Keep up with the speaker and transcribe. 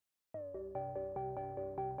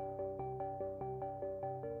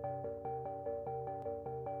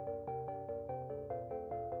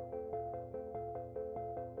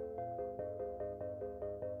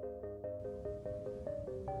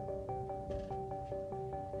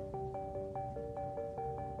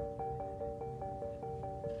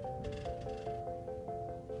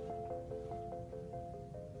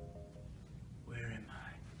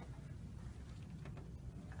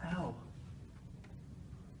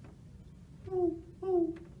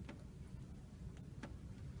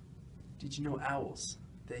Did you know owls,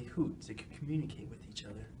 they hoot to communicate with each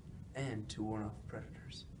other and to warn off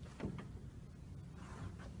predators?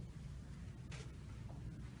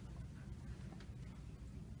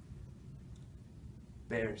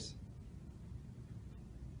 Bears.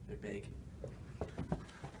 They're big.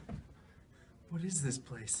 What is this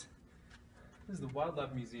place? This is the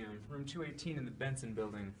Wildlife Museum, room 218 in the Benson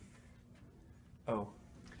building. Oh,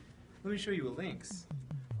 let me show you a lynx.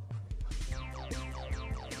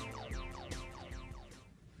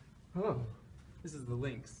 Oh, this is the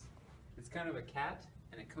lynx. It's kind of a cat,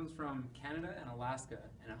 and it comes from Canada and Alaska,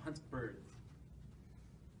 and it hunts birds.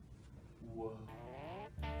 Whoa.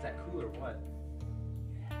 Is that cool or what?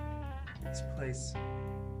 This place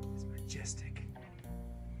is majestic.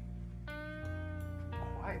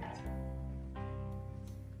 Quiet.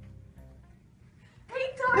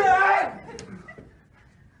 Hey, Tyler!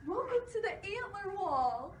 Welcome to the antler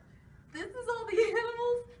wall. This is all the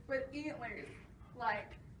animals with antlers,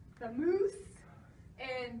 like the moose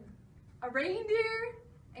and a reindeer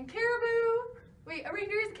and caribou. Wait, a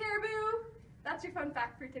reindeer is caribou. That's your fun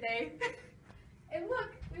fact for today. And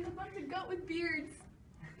look, there's a bunch of goat with beards.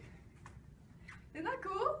 Isn't that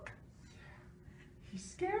cool? He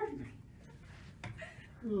scared me.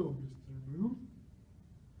 Hello, Mr. Moo.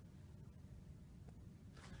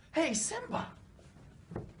 Hey, Simba!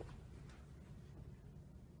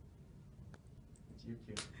 It's you,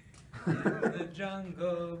 cute. In the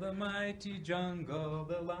jungle, the mighty jungle,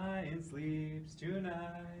 the lion sleeps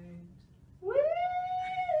tonight. Woo!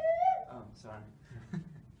 Oh, sorry.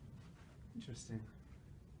 Interesting.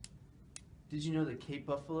 Did you know that Cape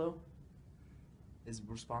buffalo is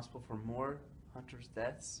responsible for more hunters'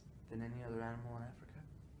 deaths than any other animal in Africa?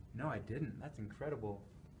 No, I didn't. That's incredible.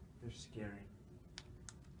 They're scary.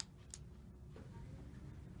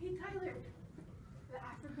 Hey, Tyler. The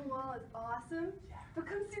African wall is awesome, but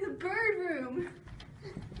come see the bird room.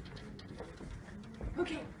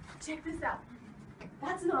 Okay, check this out.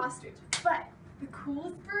 That's an ostrich, but the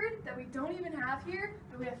coolest bird that we don't even have here,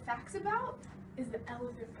 that we have facts about, is the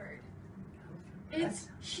elephant bird. It's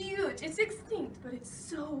huge. It's extinct, but it's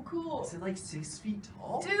so cool. Is it like 6 feet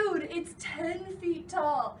tall? Dude, it's 10 feet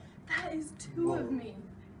tall. That is two of me.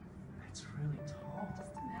 That's really tall.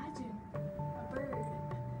 Just imagine a bird.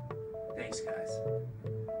 Thanks, guys.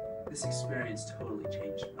 This experience totally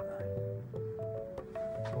changed my life.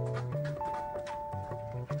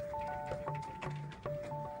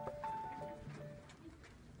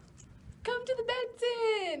 Come to the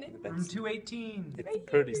Benson! Room 218. It's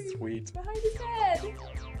pretty sweet. Behind his head.